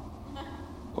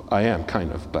 I am,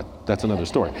 kind of, but that's another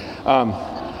story.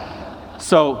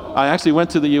 So I actually went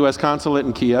to the U.S. consulate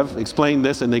in Kiev, explained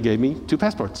this, and they gave me 2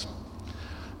 passports.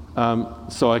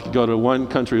 So I could go to one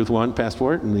country with one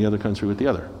passport and the other country with the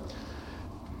other.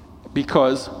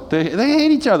 Because they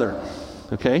hate each other,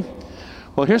 okay?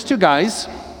 Well, here's 2 guys.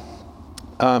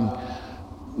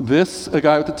 This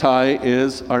guy with the tie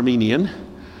is Armenian.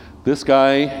 This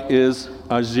guy is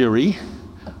Azeri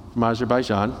from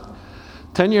Azerbaijan.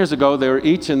 10 years ago, they were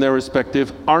each in their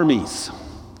respective armies,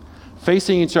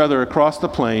 facing each other across the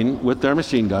plain with their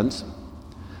machine guns.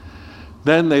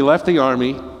 Then they left the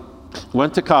army,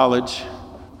 went to college,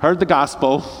 heard the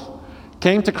gospel,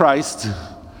 came to Christ,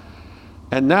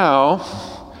 and now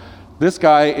this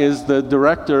guy is the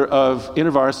director of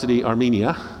InterVarsity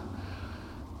Armenia,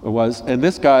 or was, and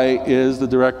this guy is the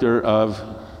director of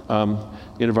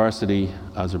InterVarsity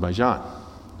Azerbaijan.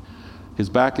 His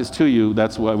back is to you.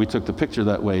 That's why we took the picture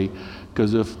that way,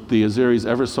 because if the Azeris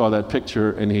ever saw that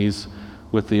picture and he's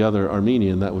with the other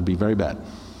Armenian, that would be very bad.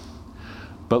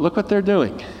 But look what they're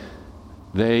doing.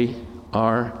 They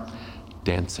are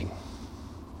dancing.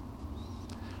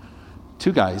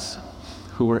 2 guys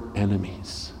who were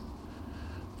enemies.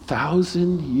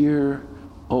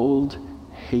 1,000-year-old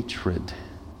hatred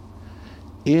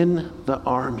in the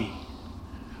army,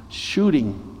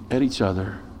 shooting at each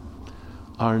other,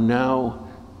 are now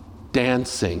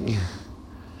dancing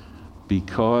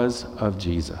because of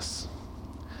Jesus.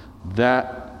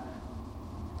 That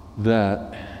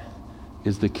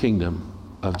is the kingdom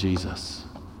of Jesus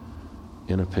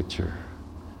in a picture.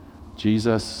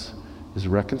 Jesus is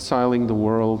reconciling the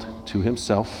world to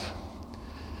himself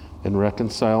and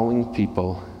reconciling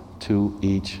people to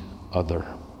each other.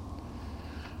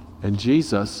 And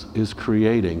Jesus is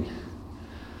creating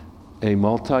a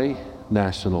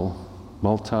multinational,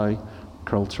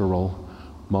 multicultural,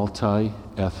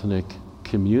 multi-ethnic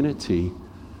community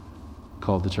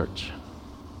called the church,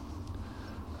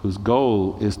 whose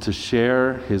goal is to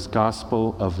share his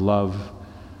gospel of love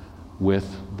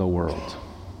with the world.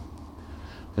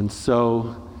 And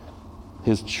so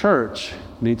his church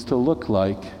needs to look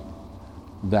like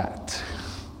that.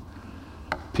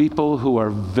 People who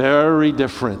are very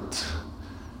different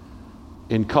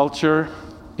in culture,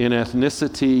 in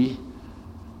ethnicity,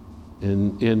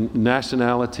 in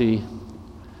nationality,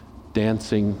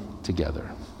 dancing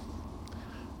together.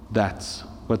 That's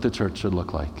what the church should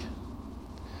look like.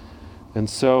 And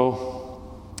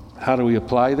so, how do we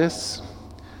apply this?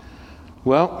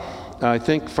 Well, I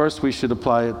think first we should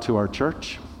apply it to our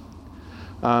church.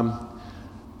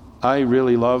 I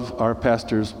really love our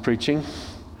pastor's preaching,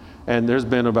 and there's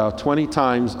been about 20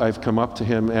 times I've come up to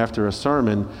him after a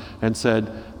sermon and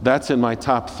said, that's in my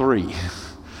top 3.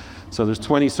 So there's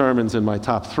 20 sermons in my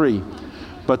top 3.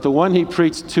 But the one he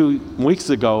preached 2 weeks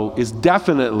ago is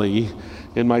definitely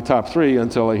in my top 3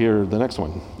 until I hear the next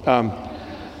one.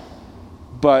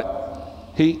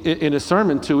 But he, in a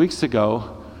sermon 2 weeks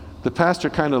ago, the pastor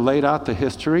kind of laid out the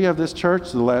history of this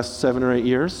church the last 7 or 8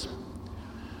 years.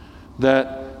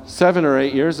 That 7 or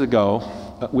 8 years ago,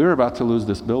 we were about to lose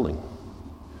this building.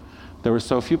 There were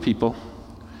so few people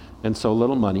and so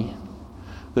little money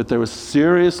that they were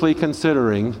seriously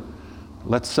considering,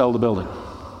 let's sell the building,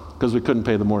 because we couldn't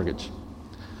pay the mortgage.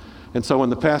 And so when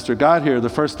the pastor got here, the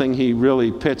first thing he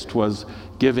really pitched was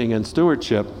giving and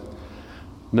stewardship.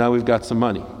 Now we've got some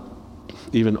money,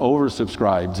 even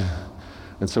oversubscribed,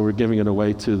 and so we're giving it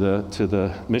away to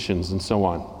the missions and so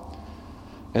on.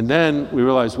 And then we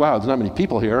realized, wow, there's not many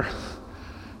people here,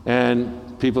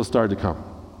 and people started to come.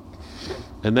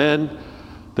 And then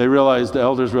the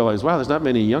elders realized, wow, there's not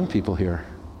many young people here.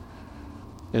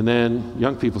 And then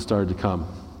young people started to come.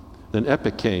 Then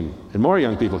Epic came, and more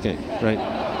young people came, right?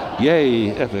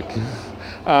 Yay, Epic.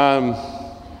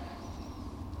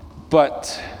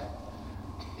 But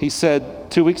he said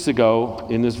 2 weeks ago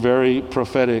in this very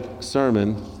prophetic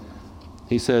sermon,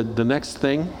 he said, the next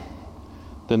thing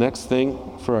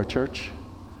for our church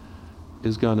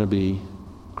is going to be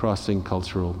crossing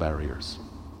cultural barriers.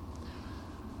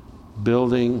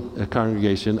 Building a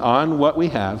congregation on what we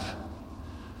have,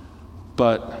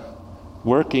 but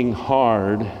working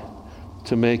hard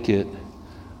to make it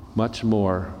much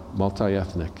more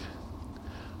multi-ethnic.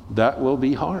 That will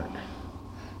be hard.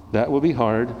 That will be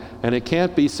hard, and it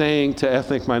can't be saying to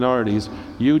ethnic minorities,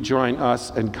 you join us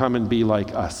and come and be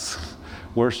like us,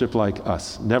 worship like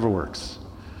us. Never works.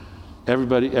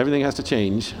 Everything has to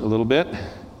change a little bit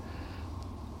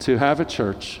to have a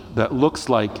church that looks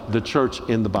like the church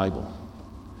in the Bible.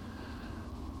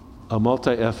 A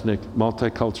multi-ethnic,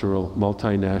 multicultural,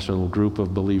 multinational group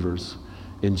of believers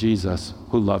in Jesus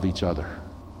who love each other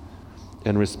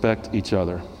and respect each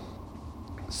other.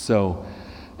 So,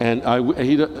 and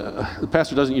the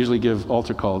pastor doesn't usually give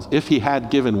altar calls. If he had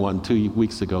given one 2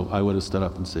 weeks ago, I would have stood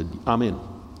up and said, I'm in.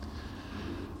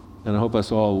 And I hope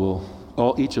us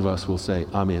each of us will say,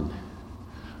 I'm in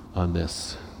on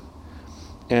this.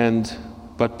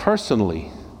 But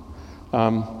personally,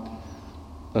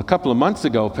 a couple of months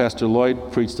ago, Pastor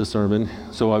Lloyd preached a sermon.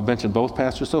 So I've mentioned both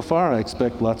pastors so far. I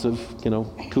expect lots of,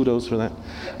 kudos for that.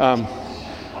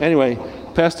 Anyway,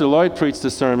 Pastor Lloyd preached a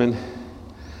sermon,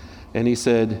 and he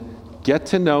said, get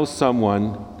to know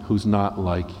someone who's not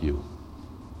like you.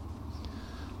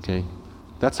 Okay?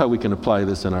 That's how we can apply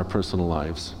this in our personal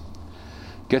lives.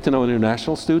 Get to know an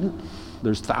international student.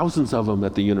 There's thousands of them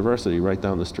at the university right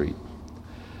down the street.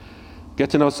 Get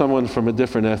to know someone from a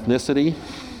different ethnicity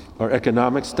or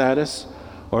economic status,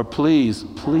 or please,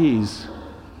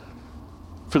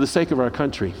 for the sake of our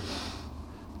country,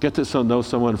 get to know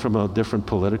someone from a different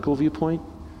political viewpoint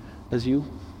as you.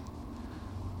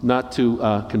 Not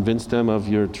to convince them of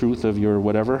your truth, of your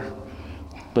whatever,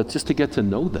 but just to get to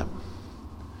know them.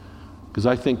 Because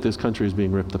I think this country is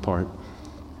being ripped apart.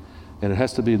 And it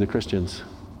has to be the Christians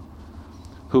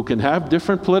who can have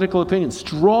different political opinions,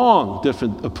 strong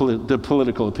different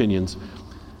political opinions,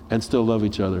 and still love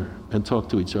each other and talk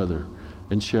to each other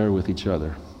and share with each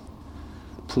other.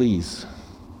 Please,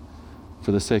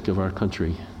 for the sake of our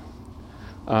country,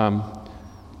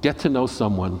 get to know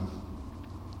someone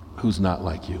who's not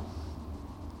like you.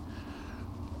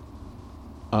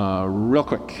 Real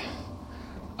quick.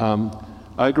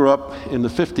 I grew up in the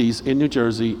 50s in New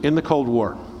Jersey in the Cold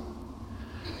War.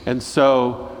 And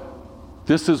so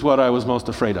this is what I was most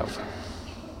afraid of.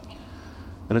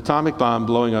 An atomic bomb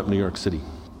blowing up New York City.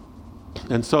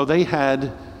 And so they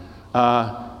had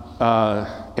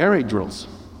air raid drills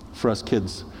for us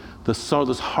kids.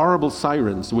 Those horrible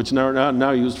sirens, which are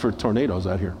now used for tornadoes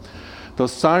out here.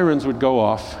 Those sirens would go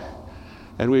off,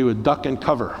 and we would duck and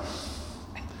cover.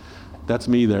 That's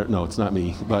me there. No, it's not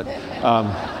me, but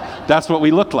that's what we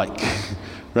looked like,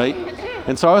 right?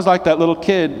 And so I was like that little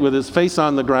kid with his face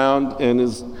on the ground and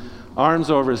his arms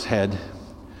over his head.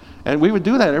 And we would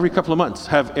do that every couple of months,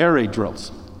 have air raid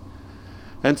drills.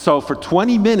 And so for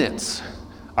 20 minutes,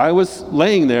 I was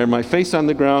laying there, my face on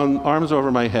the ground, arms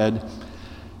over my head.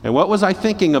 And what was I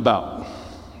thinking about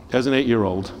as an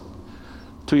 8-year-old?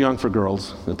 Too young for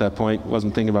girls at that point,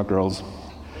 wasn't thinking about girls.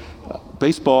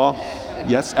 Baseball,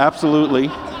 yes,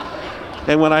 absolutely.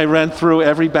 And when I ran through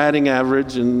every batting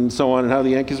average and so on and how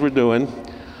the Yankees were doing,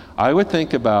 I would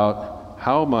think about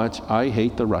how much I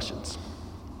hate the Russians.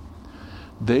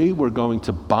 They were going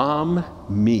to bomb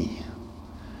me.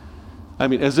 I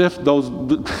mean, as if those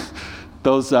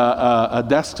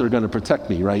desks are going to protect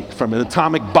me, right, from an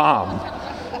atomic bomb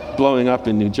blowing up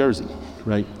in New Jersey,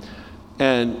 right?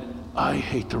 And I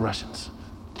hate the Russians.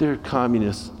 They're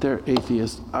communists. They're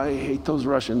atheists. I hate those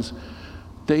Russians.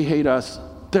 They hate us.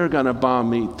 They're going to bomb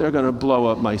me. They're going to blow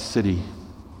up my city.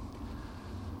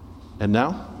 And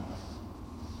now,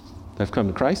 I've come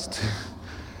to Christ,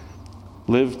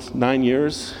 lived 9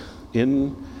 years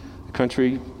in a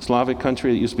country, Slavic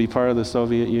country that used to be part of the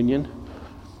Soviet Union.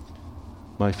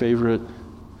 My favorite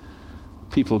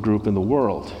people group in the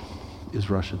world is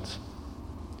Russians.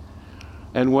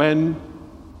 And when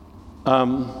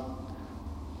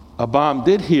a bomb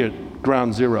did hit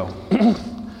Ground Zero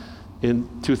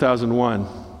in 2001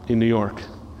 in New York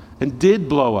and did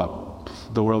blow up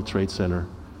the World Trade Center,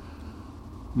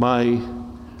 my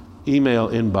email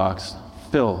inbox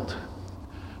filled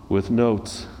with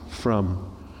notes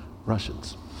from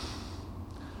Russians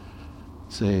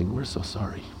saying, "We're so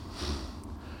sorry.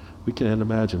 We can't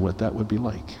imagine what that would be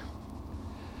like."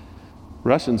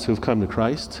 Russians who've come to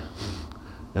Christ,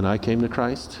 and I came to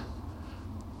Christ,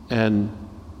 and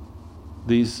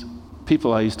these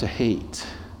people I used to hate,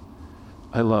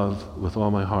 I love with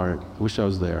all my heart. I wish I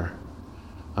was there.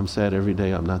 I'm sad every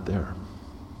day I'm not there.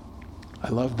 I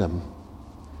love them.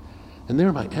 And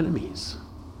they're my enemies.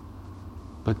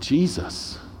 But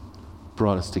Jesus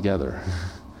brought us together.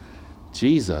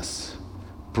 Jesus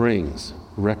brings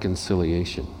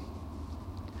reconciliation.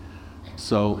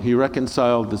 So he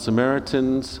reconciled the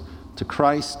Samaritans to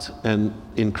Christ, and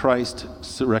in Christ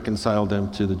reconciled them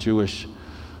to the Jewish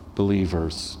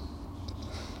believers.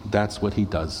 That's what he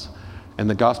does. And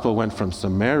the gospel went from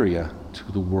Samaria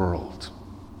to the world.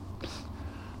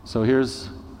 So here's,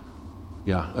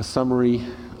 a summary.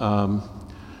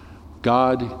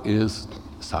 God is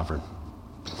sovereign.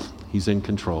 He's in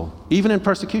control. Even in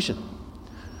persecution,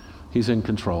 he's in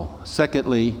control.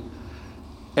 Secondly,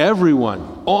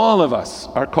 everyone, all of us,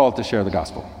 are called to share the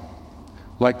gospel.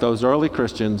 Like those early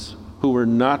Christians who were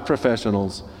not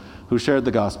professionals, who shared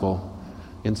the gospel.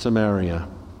 in Samaria.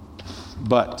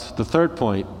 But the third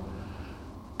point,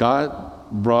 God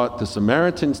brought the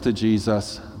Samaritans to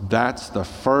Jesus. That's the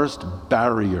first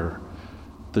barrier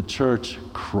the church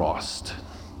crossed.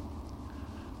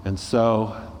 And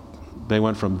so they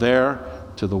went from there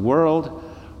to the world.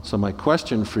 So my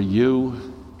question for you,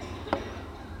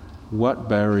 what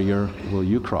barrier will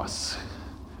you cross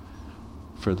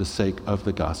for the sake of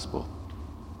the gospel?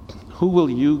 Who will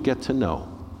you get to know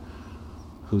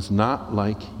who's not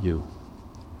like you?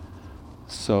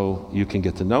 So you can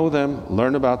get to know them,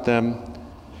 learn about them,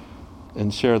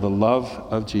 and share the love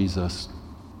of Jesus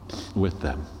with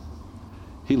them.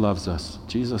 He loves us.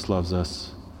 Jesus loves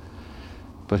us.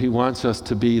 But he wants us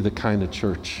to be the kind of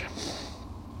church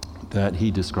that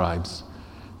he describes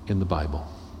in the Bible.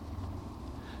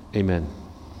 Amen.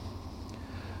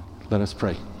 Let us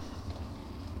pray.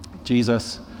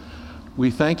 Jesus,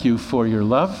 we thank you for your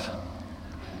love.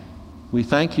 We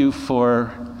thank you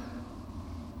for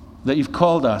that you've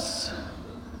called us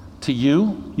to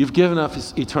you. You've given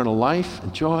us eternal life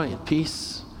and joy and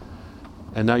peace.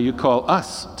 And now you call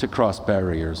us to cross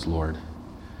barriers, Lord.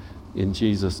 In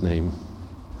Jesus' name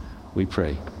we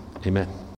pray. Amen.